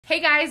Hey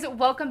guys,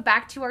 welcome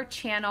back to our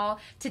channel.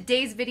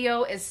 Today's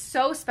video is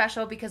so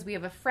special because we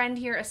have a friend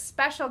here, a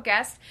special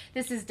guest.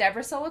 This is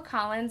Deborah Solo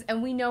Collins,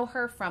 and we know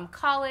her from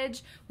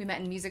college. We met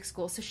in music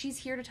school, so she's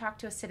here to talk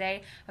to us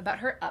today about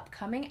her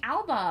upcoming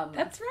album.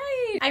 That's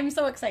right. I'm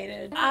so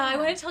excited. I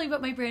want to tell you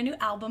about my brand new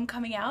album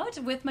coming out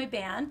with my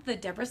band, the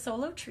Deborah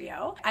Solo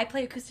Trio. I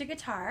play acoustic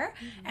guitar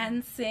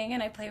and sing,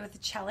 and I play with a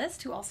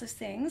cellist who also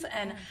sings,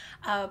 and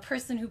a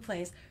person who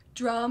plays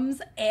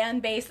drums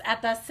and bass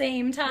at the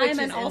same time. Which is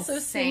and also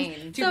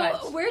insane. sing.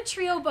 So we're a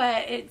trio,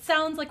 but it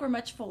sounds like we're a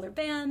much fuller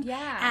band.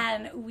 Yeah.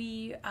 And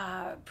we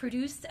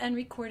produced and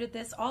recorded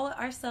this all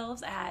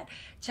ourselves at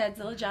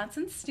Chaseandmelia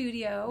Johnson's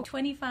studio,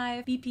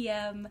 25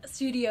 BPM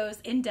Studios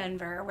in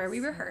Denver, where we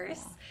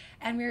rehearse. Cool.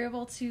 And we were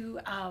able to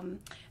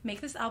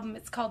make this album.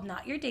 It's called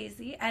Not Your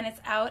Daisy, and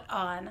it's out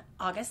on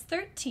August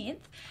 13th.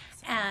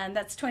 And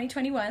that's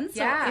 2021.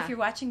 So if you're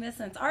watching this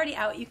and it's already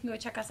out, you can go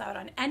check us out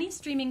on any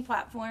streaming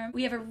platform.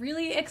 We have a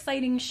really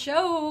exciting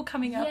show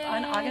coming up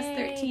on August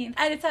 13th.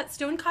 And it's at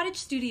Stone Cottage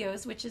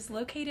Studios, which is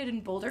located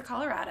in Boulder,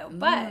 Colorado.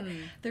 But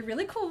the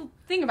really cool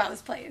thing about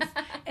this place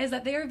is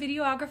that they are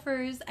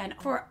videographers, and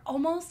for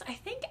almost, I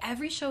think,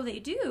 every show they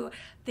do,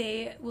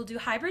 they will do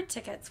hybrid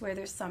tickets where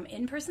there's some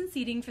in-person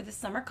seating for the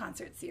summer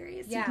concert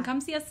series. So you can come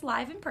see us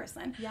live in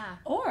person.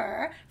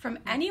 Or from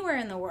anywhere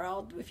in the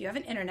world, if you have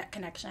an internet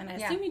connection, I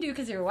assume you do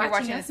because you're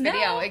watching this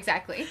video.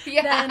 Exactly.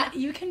 Then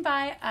you can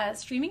buy a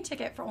streaming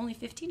ticket for only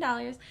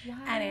 $15,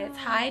 and it's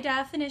high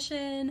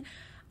definition,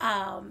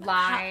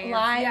 live,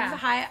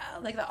 high,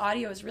 like the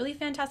audio is really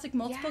fantastic,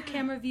 multiple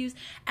camera views,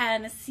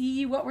 and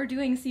see what we're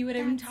doing, see what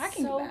I'm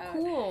talking about. That's so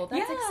cool.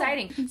 That's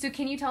exciting. So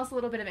can you tell us a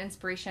little bit of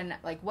inspiration,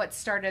 like what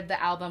started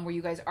the album? Were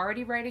you guys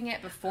already writing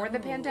it before the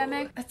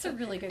pandemic? That's a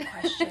really good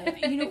question.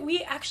 You know,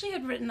 we actually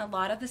had written a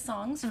lot of the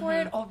songs for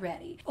it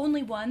already.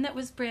 Only one that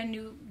was brand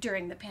new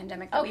during the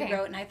pandemic that we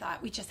wrote, and I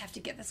thought we just have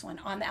to get this one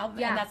on the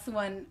album, and that's the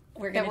one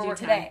we're going to do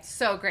today. On.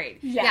 So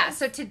great. Yeah,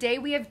 so today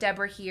we have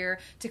Deborah here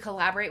to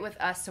collaborate with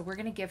us, so we're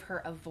going to give her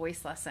a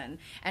voice lesson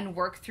and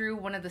work through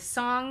one of the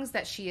songs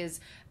that she is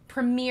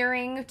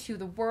premiering to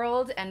the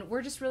world, and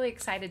we're just really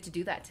excited to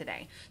do that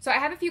today. So I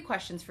have a few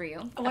questions for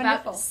you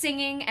about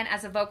singing, and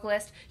as a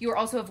vocalist, you are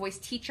also a voice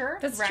teacher.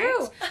 That's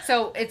true.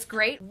 So it's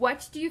great.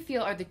 What do you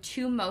feel are the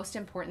two most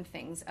important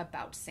things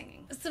about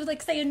singing? So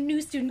like say a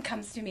new student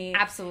comes to me.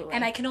 Absolutely.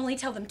 And I can only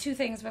tell them two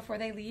things before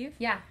they leave.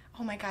 Yeah.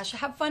 Oh my gosh,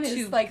 have fun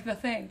is like the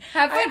thing.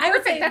 Have fun,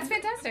 perfect. That's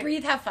fantastic.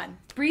 Breathe, have fun.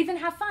 Breathe and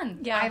have fun.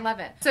 Yeah. I love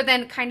it. So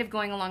then kind of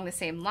going along the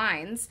same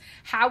lines,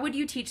 how would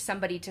you teach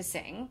somebody to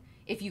sing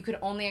if you could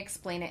only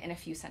explain it in a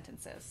few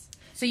sentences?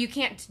 So you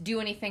can't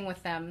do anything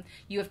with them.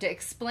 You have to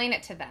explain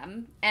it to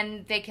them,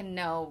 and they can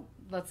know,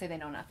 let's say they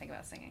know nothing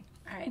about singing.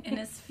 All right, in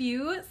as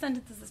few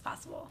sentences as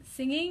possible.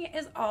 Singing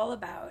is all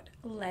about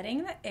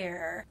letting the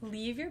air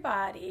leave your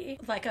body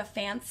like a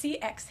fancy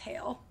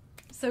exhale.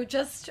 So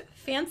just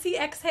fancy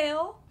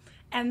exhale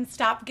and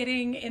stop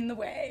getting in the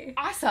way.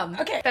 Awesome.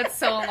 Okay. That's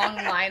so along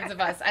the lines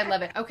of us. I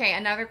love it. Okay,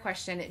 another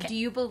question. Do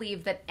you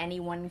believe that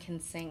anyone can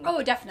sing?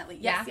 Oh, definitely.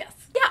 Yes, yes.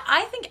 Yeah,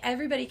 I think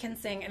everybody can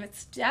sing, and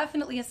it's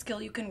definitely a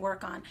skill you can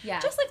work on. Yeah.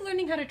 Just like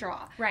learning how to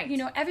draw. Right. You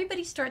know,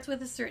 everybody starts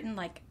with a certain,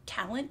 like,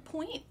 talent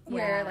point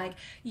where, like,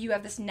 you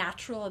have this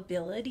natural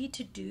ability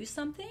to do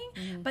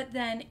something, but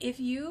then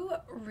if you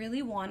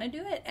really want to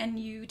do it and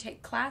you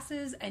take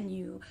classes and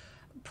you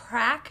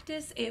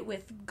practice it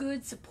with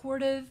good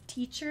supportive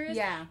teachers,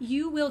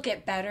 you will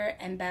get better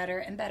and better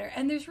and better,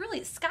 and there's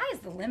really, sky's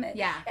the limit.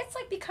 It's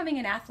like becoming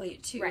an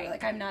athlete too.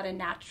 Like, I'm not a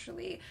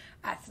naturally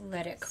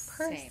athletic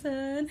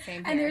person,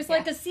 Same and there's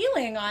like a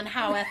ceiling on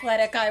how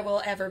athletic I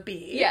will ever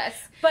be.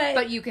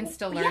 But you can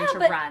still learn to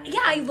run.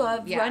 I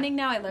love running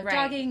now. I love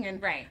jogging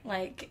and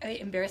like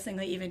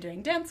embarrassingly even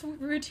doing dance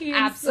routines.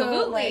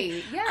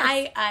 Absolutely. So,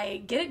 like,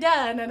 I get it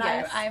done, and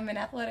I'm an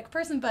athletic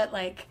person, but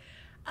like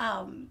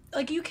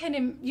you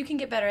can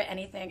get better at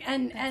anything,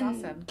 and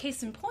awesome.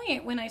 Case in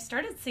point, when I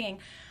started singing,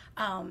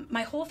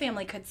 my whole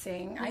family could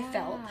sing. I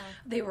felt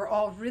they were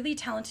all really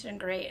talented and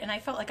great, and I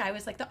felt like I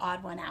was like the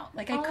odd one out,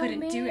 like I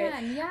couldn't do it,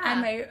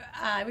 and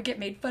I would get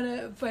made fun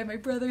of by my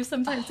brother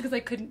sometimes because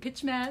I couldn't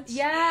pitch match,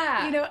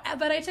 you know,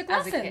 but I took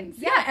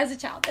lessons as a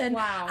child, and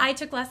I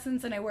took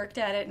lessons, and I worked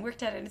at it,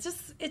 and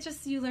it's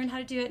just you learn how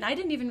to do it, and I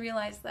didn't even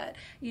realize that,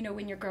 you know,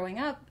 when you're growing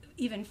up,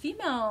 even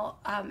female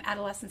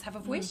adolescents have a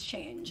voice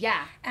change.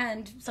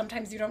 And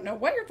sometimes you don't know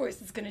what your voice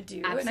is going to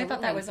do. And I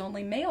thought that was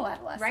only male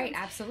adolescents. Right,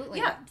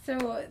 absolutely.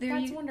 So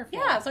that's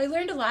wonderful. So I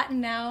learned a lot, and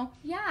now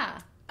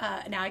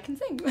now I can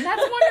sing. That's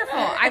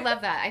wonderful. I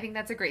love that. I think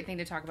that's a great thing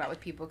to talk about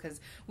with people, because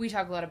we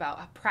talk a lot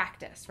about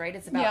practice, right?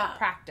 It's about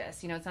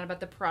practice. You know, it's not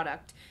about the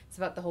product. It's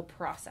about the whole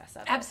process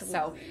of it.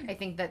 Absolutely. So I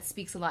think that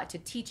speaks a lot to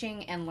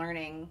teaching and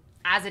learning.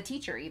 As a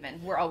teacher, even.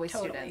 We're always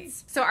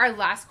students. So our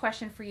last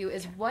question for you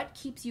is, what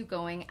keeps you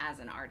going as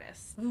an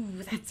artist?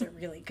 Ooh, that's a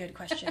really good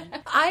question.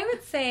 I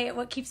would say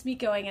what keeps me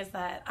going is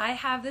that I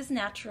have this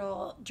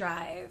natural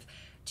drive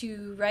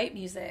to write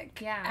music.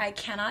 Yeah. I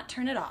cannot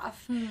turn it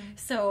off.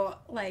 So,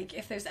 like,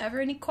 if there's ever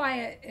any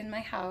quiet in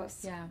my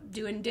house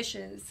doing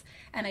dishes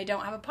and I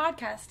don't have a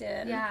podcast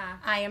in,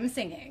 I am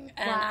singing.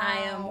 And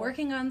I am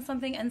working on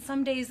something. And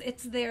some days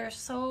it's there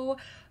so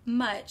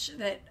much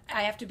that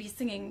I have to be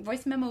singing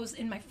voice memos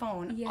in my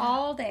phone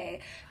all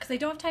day because I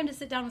don't have time to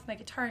sit down with my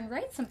guitar and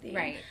write something.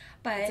 Right.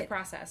 But it's a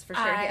process for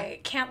sure.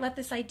 I can't let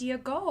this idea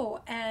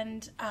go.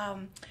 And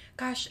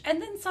gosh, and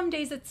then some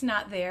days it's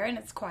not there and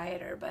it's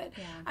quieter. But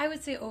I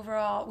would say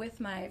overall with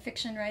my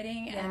fiction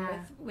writing and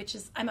with, which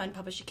is, I'm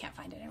unpublished, you can't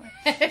find it anywhere.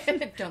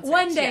 Don't search.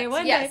 One day,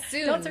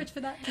 soon. Don't search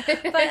for that.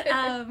 But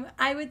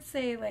I would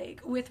say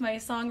like with my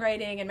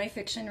songwriting and my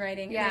fiction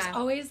writing, there's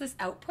always this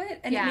output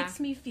and it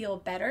makes me feel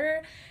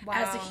better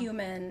as a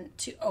human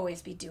to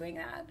always be doing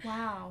that.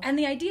 Wow. And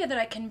the idea that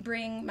I can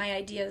bring my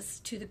ideas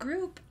to the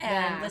group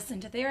and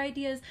listen to their ideas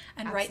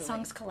and write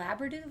songs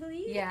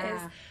collaboratively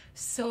is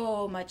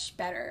so much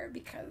better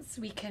because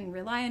we can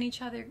rely on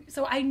each other.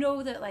 So I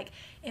know that like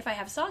if I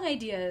have song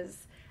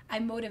ideas,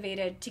 I'm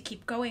motivated to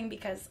keep going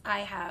because I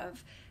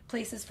have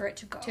places for it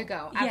to go.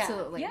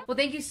 Absolutely. Well,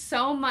 thank you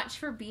so much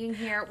for being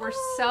here. We're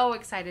so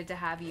excited to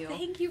have you.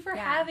 Thank you for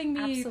having me.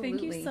 Absolutely.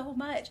 Thank you so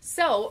much.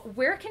 So,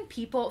 where can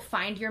people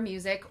find your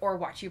music or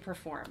watch you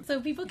perform?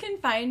 So people can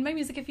find my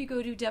music if you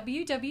go to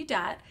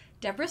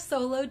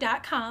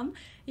www.deborahsolo.com.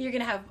 You're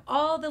going to have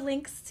all the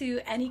links to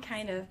any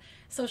kind of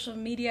social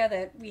media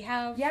that we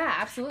have. Yeah,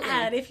 absolutely.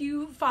 And if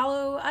you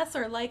follow us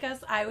or like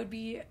us, I would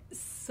be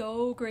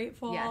so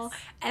grateful. Yes.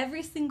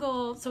 Every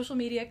single social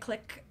media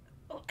click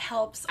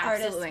helps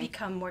artists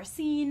become more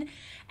seen.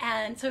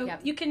 And so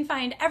you can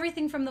find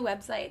everything from the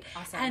website.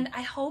 Awesome. And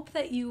I hope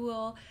that you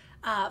will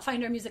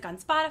find our music on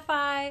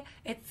Spotify,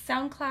 it's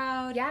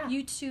SoundCloud,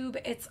 YouTube,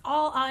 it's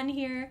all on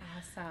here.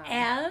 Awesome.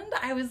 And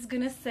I was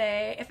going to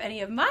say, if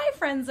any of my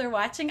friends are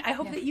watching, I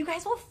hope that you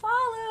guys will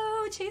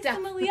follow Chase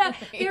and Melia.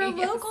 They're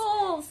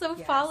local, so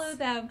follow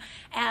them.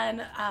 And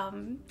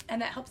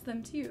that helps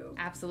them too.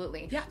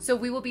 Absolutely. Yeah. So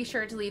we will be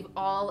sure to leave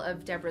all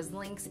of Deborah's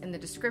links in the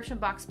description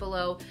box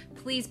below.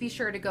 Please be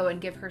sure to go and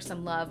give her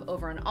some love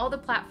over on all the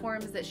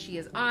platforms that she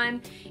is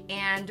on.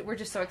 And we're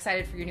just so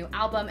excited for your new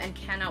album and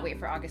cannot wait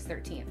for August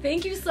 13th.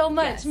 Thank you so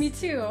much. Yes, me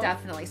too.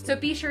 Definitely. So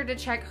be sure to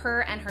check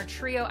her and her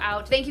trio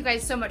out. Thank you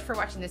guys so much for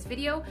watching this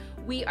video.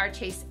 We are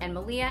Chase and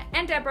Melia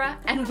and Deborah,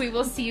 and we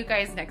will see you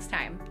guys next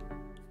time.